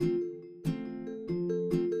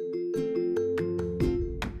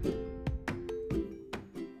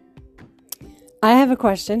I have a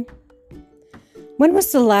question. When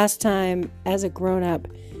was the last time, as a grown-up,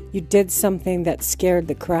 you did something that scared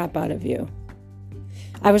the crap out of you?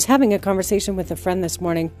 I was having a conversation with a friend this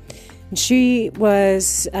morning, and she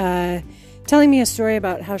was telling me a story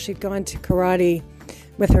about how she'd gone to karate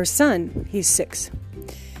with her son. He's 6.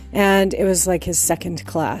 And it was like his second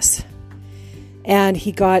class. And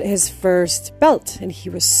he got his first belt, and he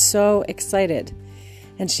was so excited.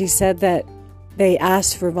 And she said that they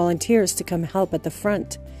asked for volunteers to come help at the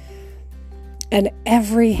front. And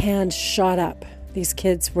every hand shot up. These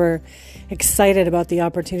kids were excited about the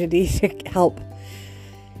opportunity to help.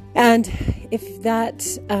 And if that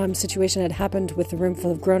situation had happened with a room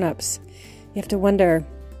full of grown-ups, you have to wonder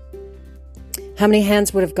how many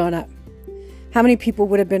hands would have gone up? How many people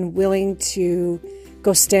would have been willing to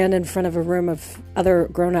go stand in front of a room of other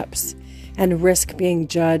grown-ups and risk being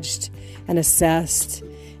judged and assessed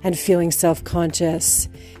and feeling self-conscious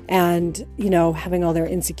and, having all their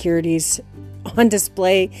insecurities on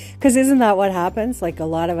display? Because isn't that what happens? Like, a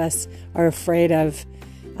lot of us are afraid of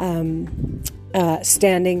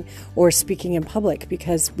standing or speaking in public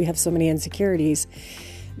because we have so many insecurities,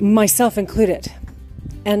 myself included.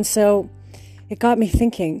 And so it got me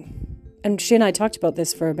thinking, and she and I talked about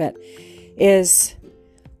this for a bit, is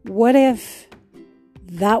what if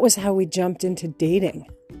that was how we jumped into dating?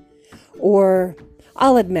 Or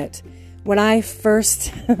I'll admit, when I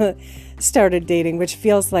first started dating, which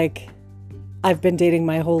feels like I've been dating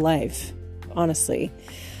my whole life, honestly,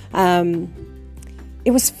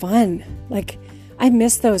 it was fun. Like, I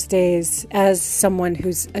miss those days as someone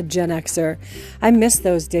who's a Gen Xer. I miss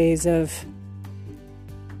those days of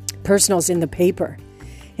personals in the paper,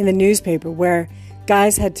 in the newspaper, where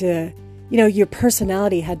guys had to, your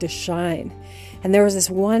personality had to shine. And there was this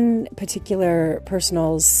one particular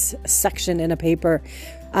personals section in a paper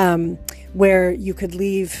where you could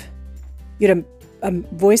leave, you had a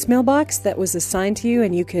voicemail box that was assigned to you,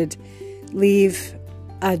 and you could leave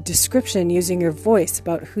a description using your voice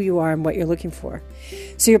about who you are and what you're looking for.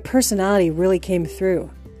 So your personality really came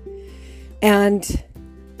through. And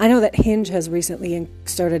I know that Hinge has recently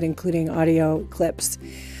started including audio clips,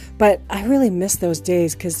 but I really miss those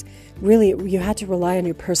days because really you had to rely on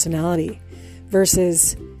your personality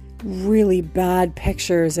versus really bad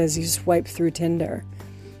pictures as you swipe through Tinder.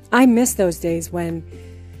 I miss those days when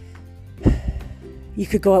you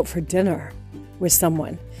could go out for dinner with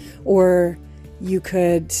someone, or you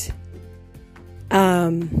could go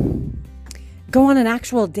on an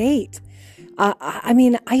actual date. I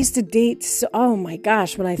used to date, oh my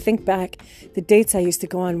gosh, when I think back, the dates I used to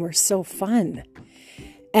go on were so fun.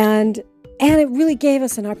 And it really gave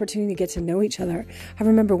us an opportunity to get to know each other. I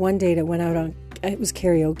remember one date I went out on, it was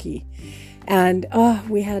karaoke. And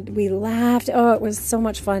we laughed. Oh, it was so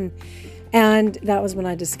much fun. And that was when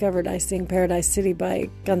I discovered I sing Paradise City by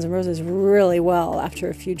Guns N' Roses really well after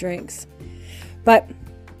a few drinks. But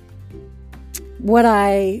what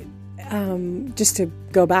just to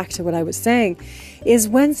go back to what I was saying, is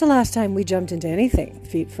when's the last time we jumped into anything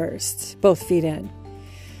feet first, both feet in?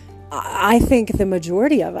 I think the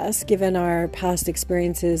majority of us, given our past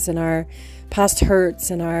experiences and our past hurts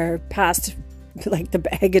and our past, like the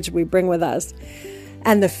baggage we bring with us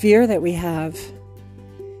and the fear that we have,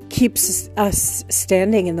 keeps us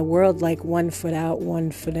standing in the world like 1 foot out,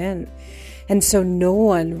 1 foot in. And so no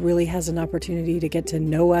one really has an opportunity to get to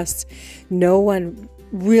know us. No one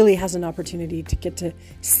really has an opportunity to get to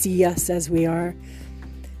see us as we are.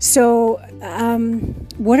 So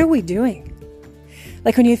what are we doing?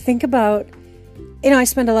 Like, when you think about, I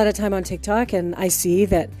spend a lot of time on TikTok, and I see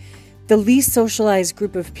that the least socialized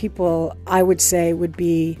group of people, I would say, would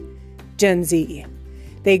be Gen Z.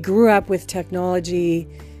 They grew up with technology,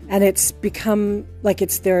 and it's become like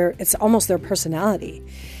it's almost their personality.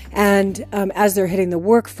 And as they're hitting the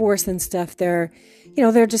workforce and stuff, they're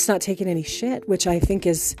just not taking any shit, which I think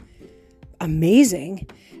is amazing,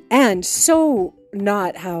 and so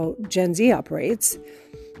not how Gen Z operates.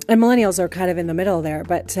 And millennials are kind of in the middle there,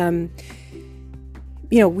 but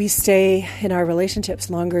we stay in our relationships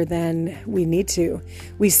longer than we need to.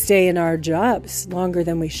 We stay in our jobs longer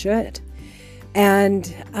than we should,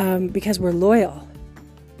 and because we're loyal.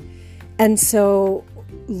 And so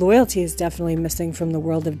loyalty is definitely missing from the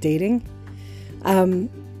world of dating. And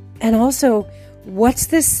also, what's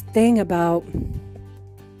this thing about,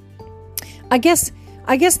 I guess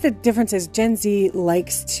the difference is Gen Z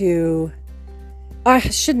likes to, I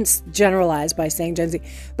shouldn't generalize by saying Gen Z,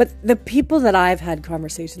 but the people that I've had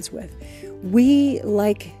conversations with, we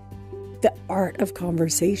like the art of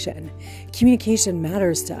conversation. Communication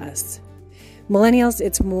matters to us. Millennials,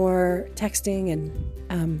 it's more texting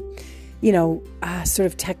and sort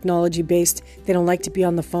of technology based. They don't like to be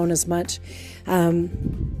on the phone as much.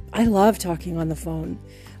 I love talking on the phone.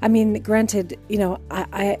 I mean, granted,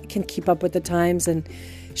 I can keep up with the times, and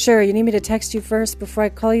sure, you need me to text you first before I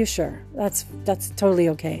call you? Sure. That's totally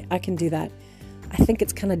okay. I can do that. I think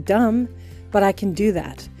it's kind of dumb, but I can do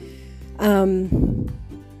that.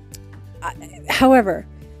 However,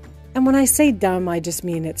 and when I say dumb, I just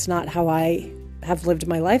mean it's not how I have lived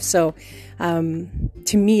my life. So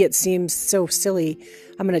to me, it seems so silly.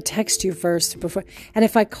 I'm going to text you first before. And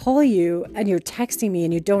if I call you and you're texting me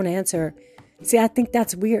and you don't answer, see, I think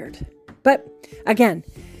that's weird. But again,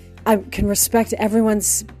 I can respect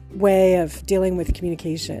everyone's way of dealing with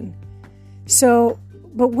communication. So,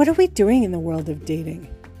 but what are we doing in the world of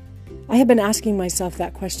dating? I have been asking myself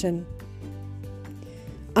that question,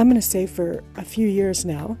 I'm going to say, for a few years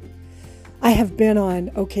now. I have been on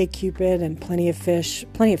OkCupid and Plenty of Fish,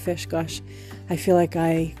 gosh. I feel like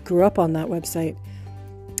I grew up on that website.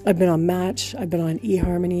 I've been on Match, I've been on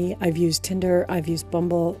eHarmony, I've used Tinder, I've used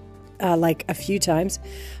Bumble like a few times.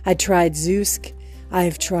 I tried Zoosk,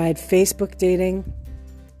 I've tried Facebook dating.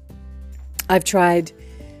 I've tried,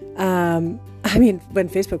 when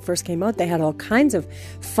Facebook first came out, they had all kinds of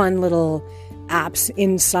fun little apps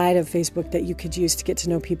inside of Facebook that you could use to get to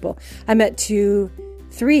know people. I met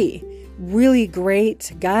 3 really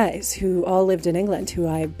great guys who all lived in England, who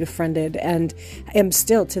I befriended and am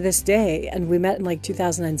still to this day. And we met in like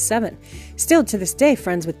 2007. Still to this day,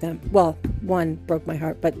 friends with them. Well, one broke my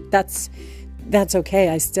heart, but that's okay.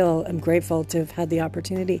 I still am grateful to have had the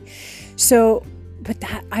opportunity. So, but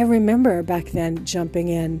that, I remember back then jumping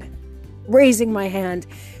in, raising my hand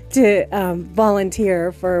to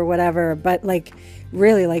volunteer for whatever, but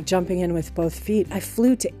really jumping in with both feet. I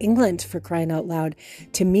flew to England, for crying out loud,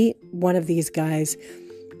 to meet one of these guys.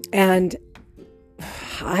 And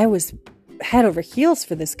I was head over heels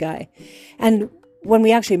for this guy. And when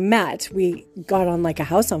we actually met, we got on like a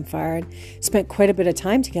house on fire and spent quite a bit of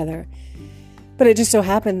time together. But it just so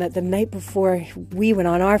happened that the night before we went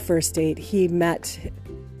on our first date, he met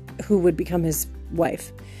who would become his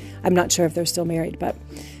wife. I'm not sure if they're still married, but,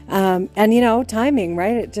 timing,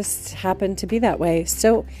 right? It just happened to be that way.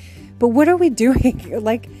 So, but what are we doing?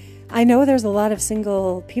 I know there's a lot of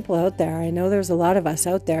single people out there. I know there's a lot of us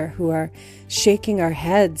out there who are shaking our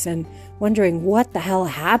heads and wondering what the hell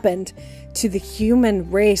happened to the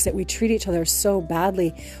human race, that we treat each other so badly,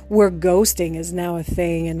 where ghosting is now a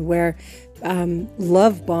thing, and where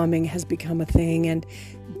love bombing has become a thing, and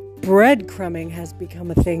breadcrumbing has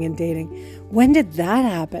become a thing in dating. When did that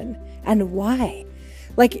happen? And why?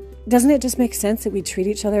 Doesn't it just make sense that we treat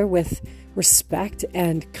each other with respect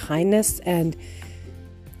and kindness? And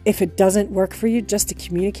if it doesn't work for you, just to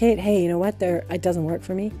communicate, hey, you know what, it doesn't work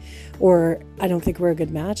for me, or I don't think we're a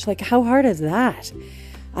good match. How hard is that?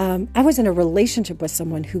 I was in a relationship with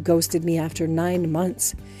someone who ghosted me after 9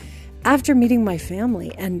 months, after meeting my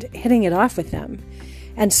family and hitting it off with them.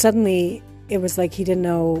 And suddenly it was like he didn't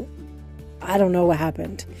know. I don't know what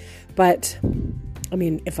happened. But,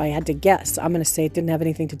 if I had to guess, I'm going to say it didn't have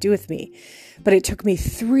anything to do with me. But it took me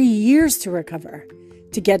 3 years to recover,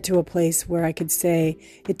 to get to a place where I could say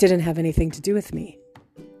it didn't have anything to do with me.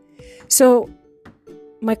 So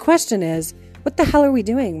my question is, what the hell are we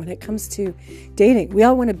doing when it comes to dating? We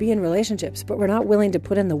all want to be in relationships, but we're not willing to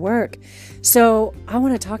put in the work. So I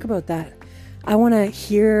want to talk about that. I want to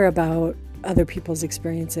hear about other people's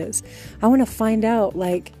experiences. I want to find out,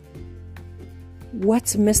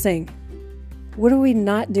 what's missing? What are we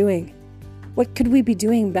not doing? What could we be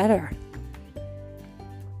doing better?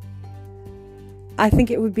 I think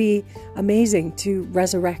it would be amazing to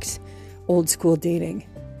resurrect old school dating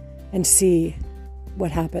and see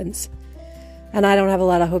what happens. And I don't have a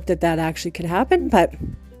lot of hope that actually could happen, but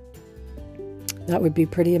that would be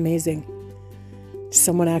pretty amazing.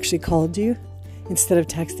 Someone actually called you instead of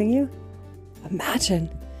texting you. Imagine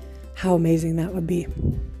how amazing that would be.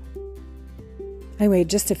 Anyway,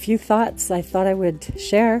 just a few thoughts I thought I would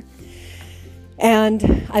share.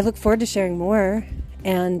 And I look forward to sharing more.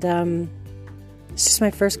 And it's just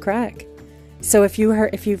my first crack. So if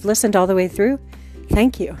you've listened all the way through,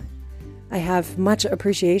 thank you. I have much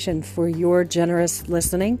appreciation for your generous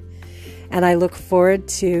listening. And I look forward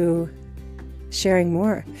to sharing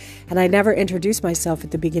more. And I never introduced myself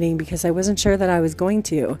at the beginning because I wasn't sure that I was going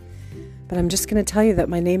to. But I'm just going to tell you that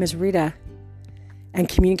my name is Rita. And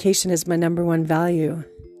communication is my number one value.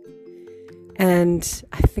 And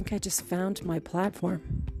I think I just found my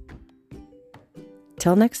platform.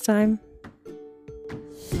 Till next time.